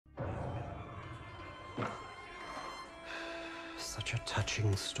Such a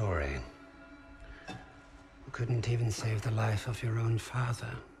touching story. You couldn't even save the life of your own father.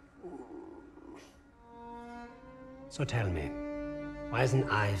 So tell me, why isn't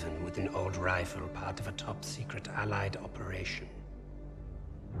Ivan with an old rifle part of a top-secret Allied operation?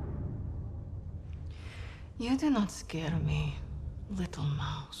 You do not scare me, little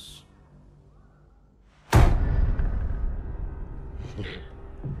mouse.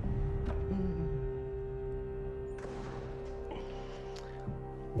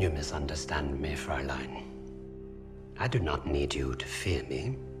 You misunderstand me, Fräulein. I do not need you to fear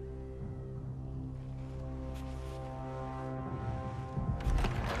me.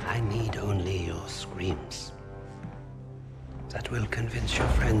 I need only your screams. That will convince your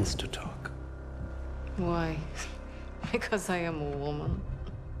friends to talk. Why? Because I am a woman.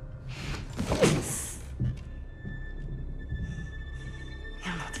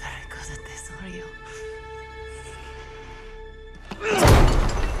 You're not very good at this, are you?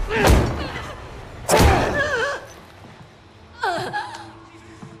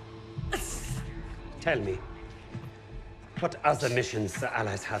 Tell me, what other missions the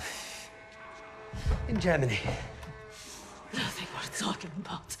Allies have in Germany? Nothing worth talking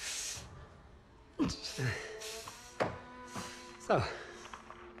about. So,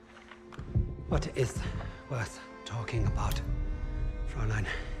 what is worth talking about, Fräulein?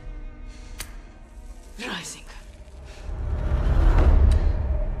 Rising.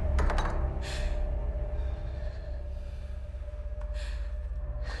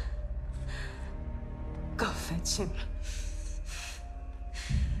 Go fetch him.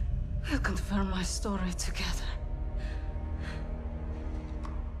 We'll confirm my story together.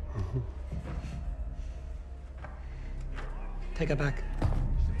 Take her back.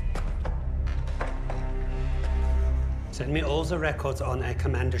 Send me all the records on a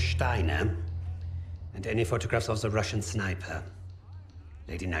Commander Steiner and any photographs of the Russian sniper.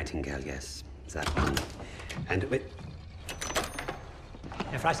 Lady Nightingale, yes, that one. And wait.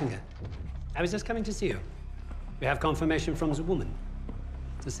 Herr Freisinger, I was just coming to see you. We have confirmation from the woman.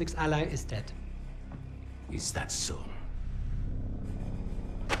 The sixth ally is dead. Is that so?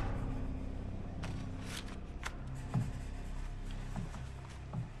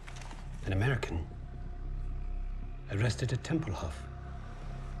 An American arrested at Tempelhof,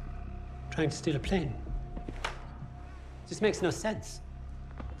 trying to steal a plane. This makes no sense.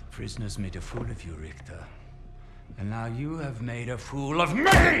 The prisoners made a fool of you, Richter. And now you have made a fool of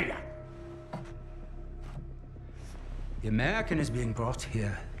me! The American is being brought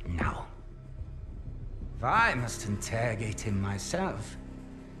here now. If I must interrogate him myself,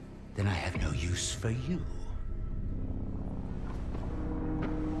 then I have no use for you.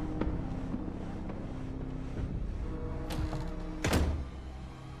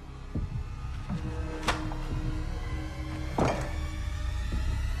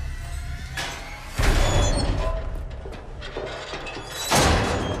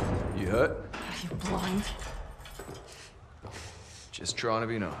 You hurt? Are you blind? Just trying to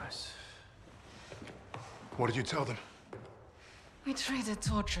be nice. What did you tell them? We traded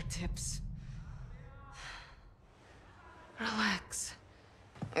torture tips. Relax.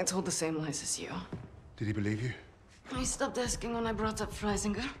 I told the same lies as you. Did he believe you? He stopped asking when I brought up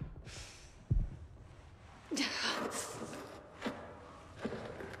Freisinger.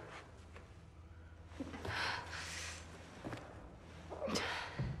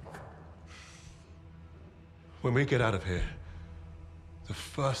 When we get out of here, the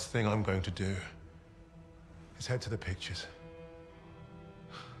first thing I'm going to do is head to the pictures.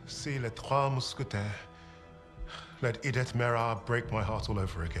 See Les Trois Mousquetaires. Let Edith Merard break my heart all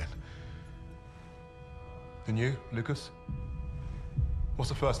over again. And you, Lucas? What's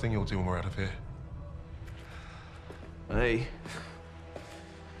the first thing you'll do when we're out of here? Hey.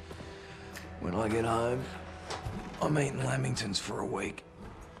 When I get home, I'm eating lamingtons for a week.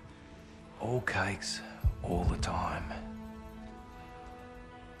 All cakes, all the time.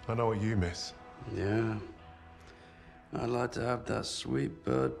 I know what you miss. Yeah. I'd like to have that sweet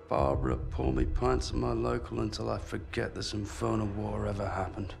bird Barbara pour me pints at my local until I forget this infernal war ever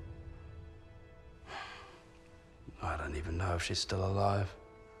happened. I don't even know if she's still alive.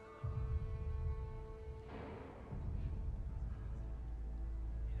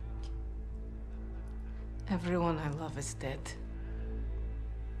 Everyone I love is dead.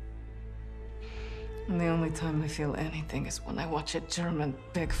 And the only time I feel anything is when I watch a German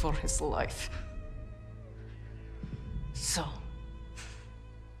beg for his life. So,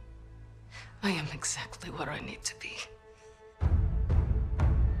 I am exactly where I need to be.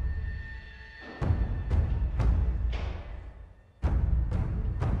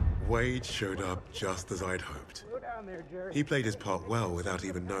 Wade showed up just as I'd hoped. He played his part well without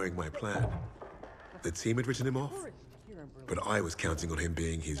even knowing my plan. The team had written him off, but I was counting on him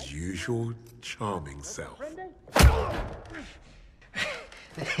being his usual charming self.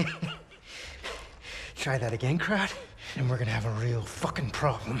 Try that again, crowd, and we're gonna have a real fucking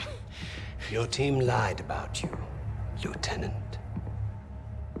problem. Your team lied about you, Lieutenant.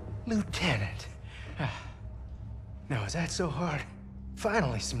 Lieutenant? Now, is that so hard?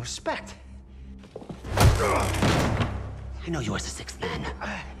 Finally, some respect. I know you as the sixth man.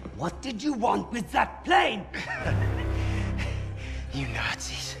 What did you want with that plane? You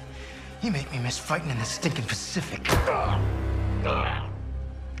Nazis. You make me miss fighting in the stinking Pacific.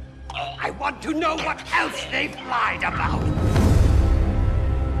 I want to know what else they've lied about.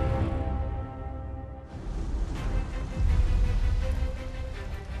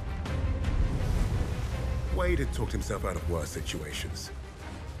 Wade had talked himself out of worse situations.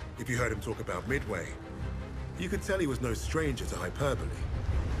 If you heard him talk about Midway, you could tell he was no stranger to hyperbole.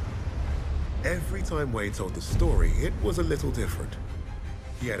 Every time Wade told the story, it was a little different.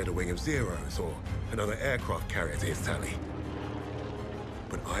 He added a wing of zeros or another aircraft carrier to his tally.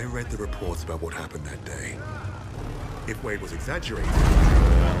 But I read the reports about what happened that day. If Wade was exaggerating,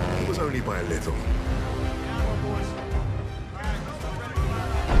 it was only by a little.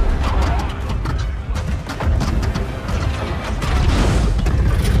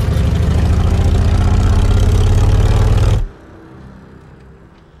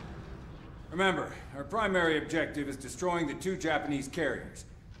 Remember, our primary objective is destroying the 2 Japanese carriers.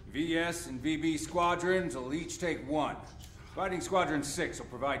 VS and VB squadrons will each take 1. Fighting Squadron 6 will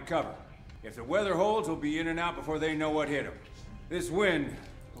provide cover. If the weather holds, we'll be in and out before they know what hit them. This wind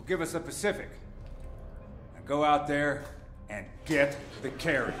will give us the Pacific. Now go out there and get the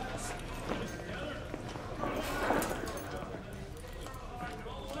carriers.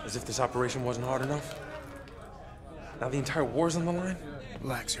 As if this operation wasn't hard enough. Now the entire war's on the line?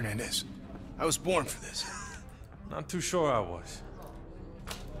 Relax, Hernandez. I was born for this. Not too sure I was.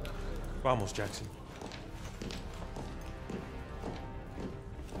 Vamos, Jackson.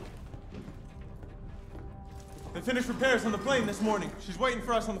 They finished repairs on the plane this morning. She's waiting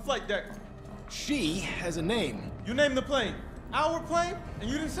for us on the flight deck. She has a name. You named the plane. Our plane?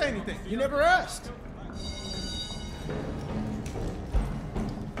 And you didn't say anything. You never asked.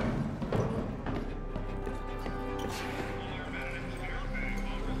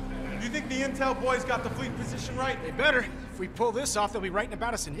 Do you think the intel boys got the fleet position right? They better. If we pull this off, they'll be writing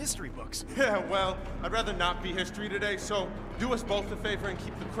about us in history books. Yeah, well, I'd rather not be history today, so do us both a favor and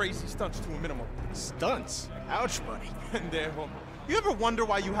keep the crazy stunts to a minimum. Stunts? Ouch, buddy. Pendejo. You ever wonder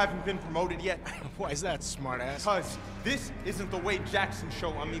why you haven't been promoted yet? Why is that, smartass? Because this isn't the Wade Jackson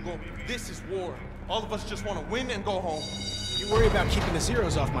show, amigo. This is war. All of us just want to win and go home. You worry about keeping the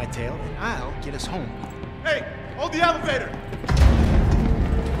zeros off my tail, and I'll get us home. Hey, hold the elevator!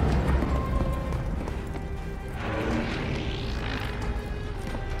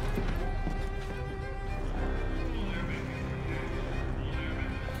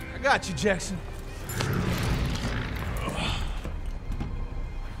 I got you, Jackson.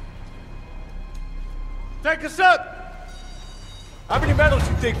 Take us up! How many medals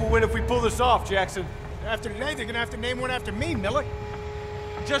you think we'll win if we pull this off, Jackson? After today, they're gonna have to name one after me, Miller.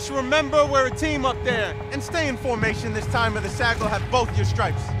 Just remember we're a team up there. And stay in formation this time or the SAG will have both your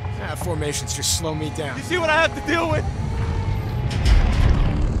stripes. Formations just slow me down. You see what I have to deal with?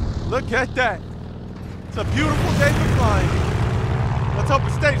 Look at that. It's a beautiful day for flying. Let's hope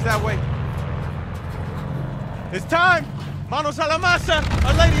it stays that way. It's time! Manos a la masa!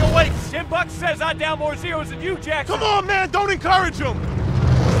 Our lady awaits! Jim Buck says I down more zeros than you, Jackson! Come on, man! Don't encourage him!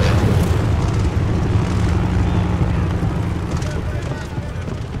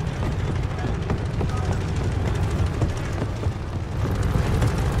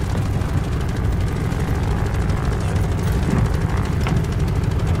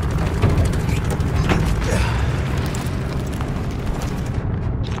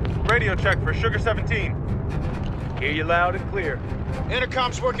 Radio check for Sugar 17. Hear you loud and clear.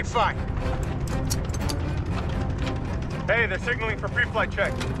 Intercom's working fine. Hey, they're signaling for pre-flight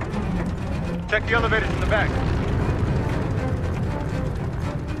check. Check the elevators in the back.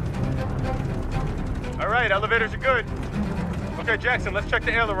 All right, elevators are good. Okay, Jackson, let's check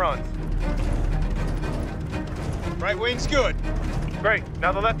the ailerons. Right wing's good. Great,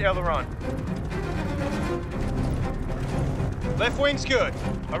 now the left aileron. Left wing's good.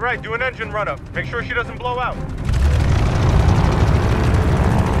 All right, do an engine run-up. Make sure she doesn't blow out.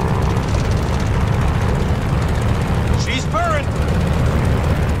 She's purring.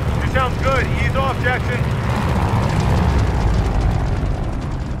 She sounds good. Ease off, Jackson.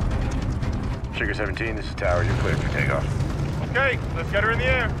 Sugar 17, this is Tower. You're cleared for takeoff. Okay, let's get her in the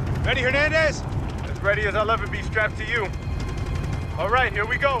air. Ready, Hernandez? As ready as I'll ever be strapped to you. All right, here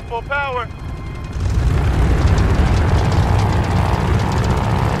we go. Full power.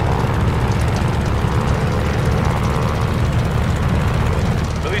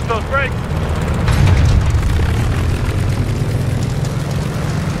 Release those brakes.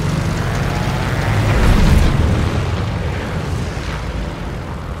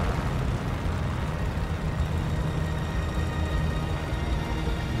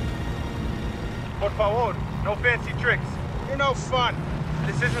 Por favor, no fancy tricks. You're no fun.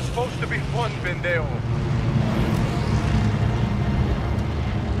 This isn't supposed to be fun, pendejo.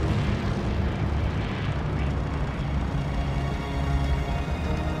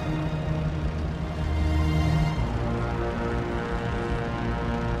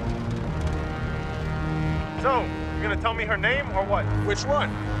 So, you gonna tell me her name or what? Which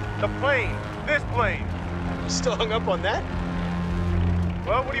one? The plane. This plane. You still hung up on that?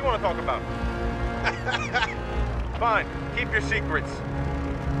 Well, what do you want to talk about? Fine. Keep your secrets.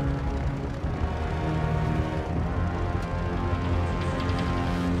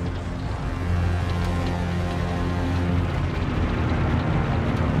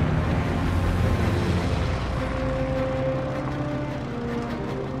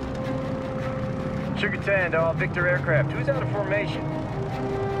 Sugar 10 to all Victor aircraft. Who's out of formation?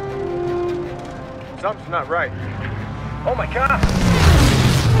 Something's not right. Oh my God!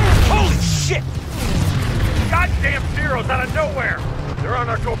 Holy shit! Goddamn Zeros out of nowhere! They're on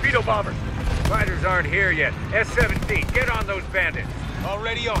our torpedo bombers. Fighters aren't here yet. S-17, get on those bandits.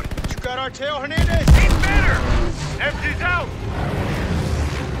 Already on it. You got our tail, Hernandez? It's better! MG's out!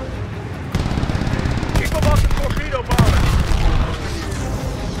 Keep them off the torpedo bombers.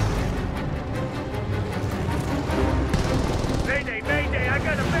 Mayday, mayday, I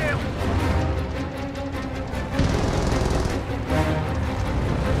got a bail!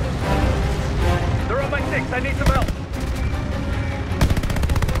 They're on my 6, I need some help.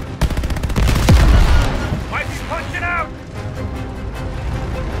 Might be punching out!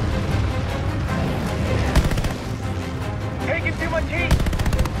 Taking too much heat!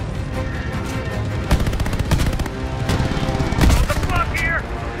 On the block here!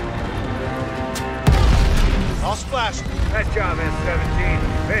 I'll splash. Nice job,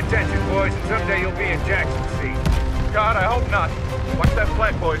 S-17. Pay attention, boys, and someday you'll be in Jackson's seat. God, I hope not. Watch that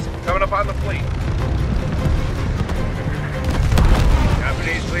flank, boys. Coming up on the fleet.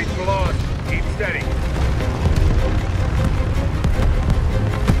 Japanese fleet's lost. Keep steady.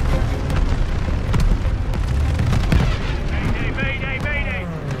 Mayday, mayday, mayday!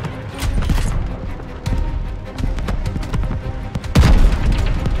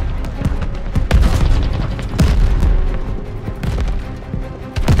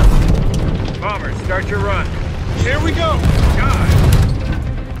 Bombers, start your run. Here we go. God!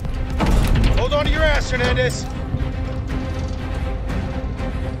 Hold on to your ass, Hernandez.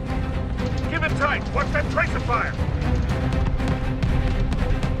 Give it tight. Watch that tracer fire.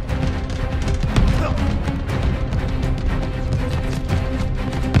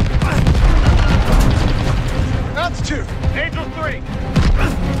 That's 2. Angel 3.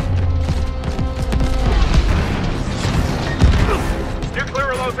 Steer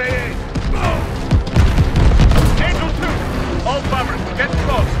clear of those AAs. Angel 2. All bombers, get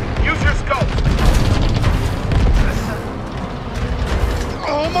close. Use your scope.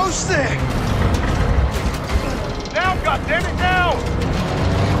 Almost there. Now, goddammit, now!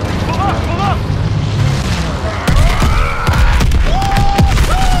 Pull up, pull up!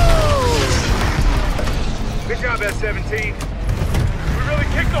 Good job, S-17. We really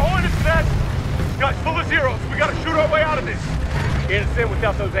kicked the Hornets' nest. This guy's full of Zeros. We gotta shoot our way out of this. Innocent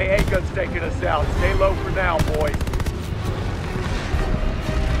without those AA guns taking us out. Stay low for now, boys.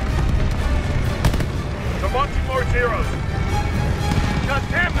 They're launching more Zeros. God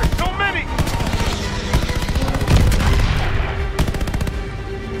damn, there's so many!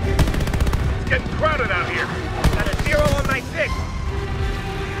 It's getting crowded out here. Got a 0 on my 6.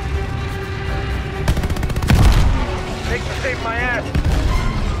 Thanks for saving my ass.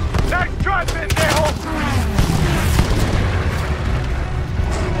 Nice try, pendejo!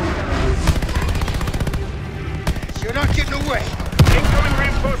 You're not getting away. Incoming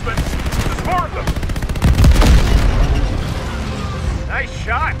reinforcements. There's more of them. Nice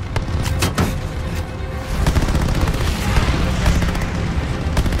shot.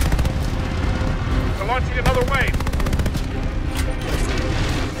 They're launching another wave.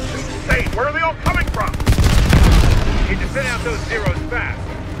 Insane. Where are they all coming from? Need to send out those Zeros fast.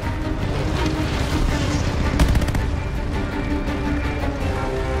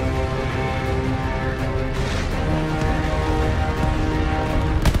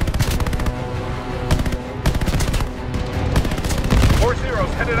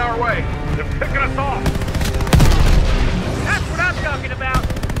 our way. They're picking us off. That's what I'm talking about.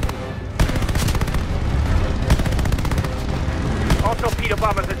 All torpedo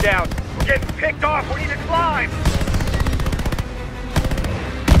bombers are down. We're getting picked off. We need to climb.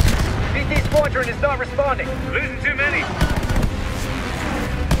 VT squadron is not responding. Losing too many.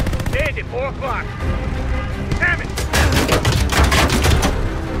 Dead at 4 o'clock. Damn it!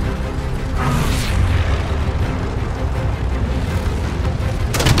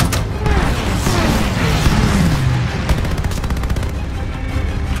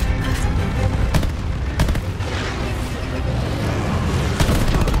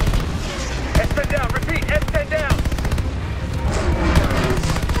 S10 down. Repeat, S10 down.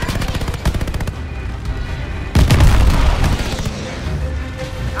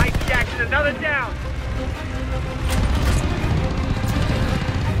 Nice, Jackson. Another down.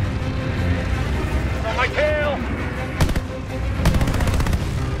 On my tail.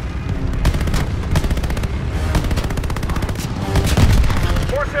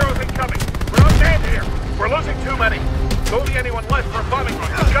 Force arrows incoming. We're outmanned here. We're losing too many. Don't leave anyone left for a bombing run.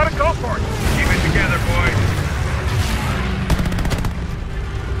 You gotta go for it. Keep it together, boys.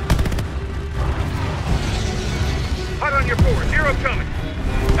 Hot on your 4. Zero coming.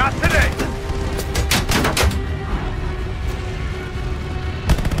 Not today.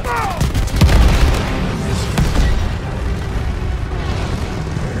 Oh!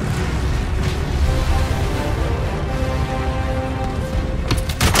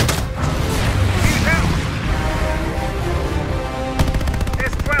 He's out.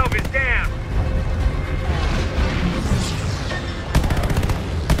 S12 is down.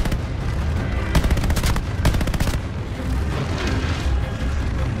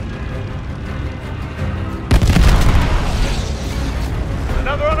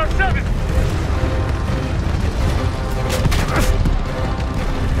 Another on our 7.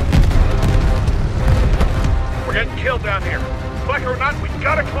 We're getting killed down here. Like it or not, we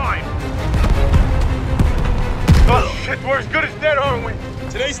gotta climb. Oh shit, we're as good as dead, aren't we?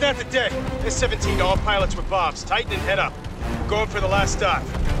 Today's not the day. S-17 to all pilots with bombs. Tighten and head up. We're going for the last dive.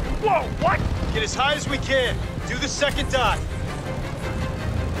 Whoa, what? Get as high as we can. Do the second dive.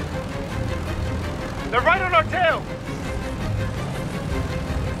 They're right on our tail.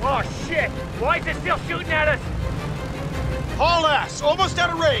 Oh shit, why is it still shooting at us? Haul ass. Almost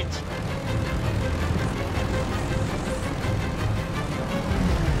out of range.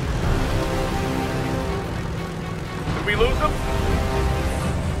 Did we lose them?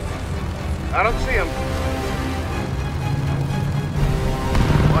 I don't see them.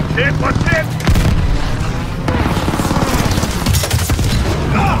 Watch it, watch it!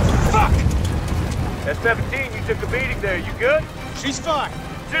 Ah, fuck! S-17, you took a beating there. You good? She's fine.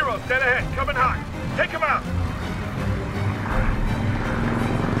 Zero, dead ahead. Coming hot. Take him out.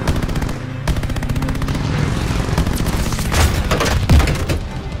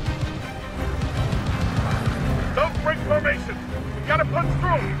 Don't break formation. We gotta punch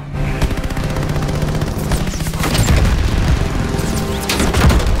through.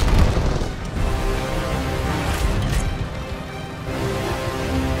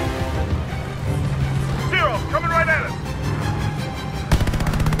 Zero, coming right at us.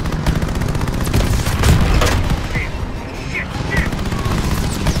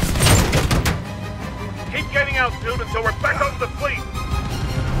 Keep getting out, dude, until we're back on the fleet.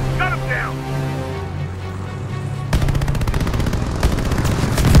 Got him down.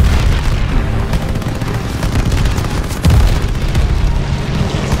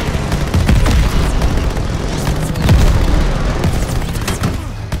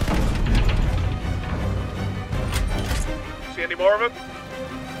 See any more of him?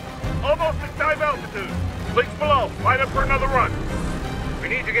 Almost at dive altitude. Fleet's below. Line up for another run. We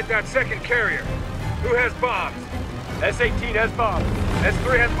need to get that second carrier. Who has bombs? S-18 has bombs.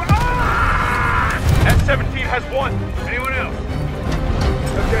 S-3 has... Ah! S-17 has 1. Anyone else?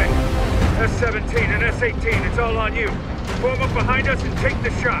 Okay. S-17 and S-18, it's all on you. Form up behind us and take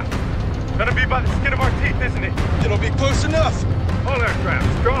the shot. Gonna be by the skin of our teeth, isn't it? It'll be close enough. All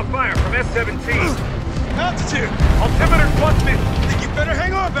aircraft, draw fire from S-17. Altitude. Altimeter's 150. Think you better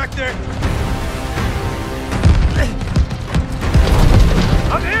hang on back there.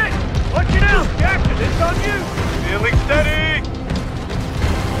 I'm hit! Watch it out, Jackson! It's on you! Feeling steady!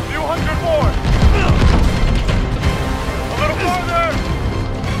 200 more! A little farther!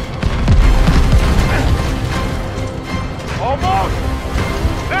 Almost!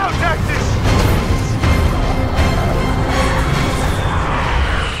 Now, Jackson!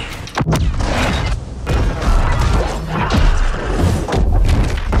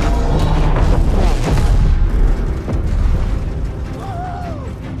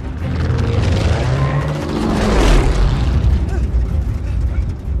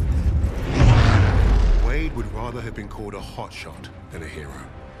 rather have been called a hotshot than a hero.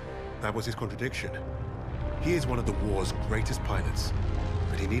 That was his contradiction. He is one of the war's greatest pilots,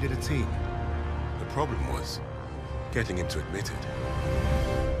 but he needed a team. The problem was getting him to admit it.